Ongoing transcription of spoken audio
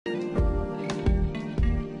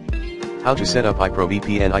How to set up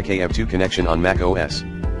iProVPN IKev2 connection on macOS.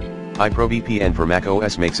 iProVPN for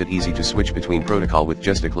macOS makes it easy to switch between protocol with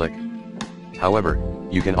just a click. However,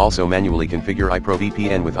 you can also manually configure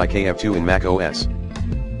iProVPN with IKev2 in macOS.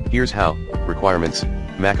 Here's how. Requirements: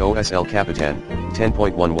 macOS El Capitan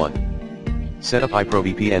 10.11. Set up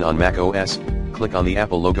iProVPN on macOS. Click on the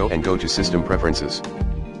Apple logo and go to System Preferences.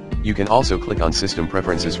 You can also click on System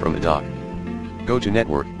Preferences from the dock. Go to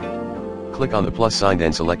Network. Click on the plus sign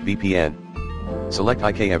and select VPN. Select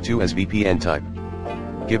IKev2 as VPN type.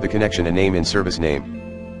 Give the connection a name and service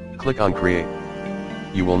name. Click on Create.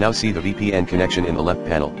 You will now see the VPN connection in the left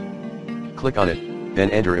panel. Click on it, then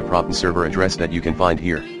enter a proper server address that you can find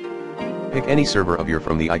here. Pick any server of your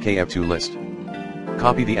from the IKev2 list.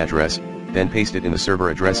 Copy the address, then paste it in the server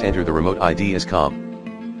address. Enter the remote ID as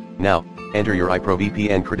COM. Now, enter your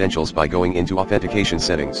iProVPN credentials by going into Authentication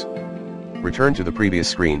Settings. Return to the previous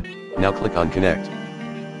screen. Now click on Connect.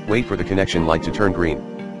 Wait for the connection light to turn green.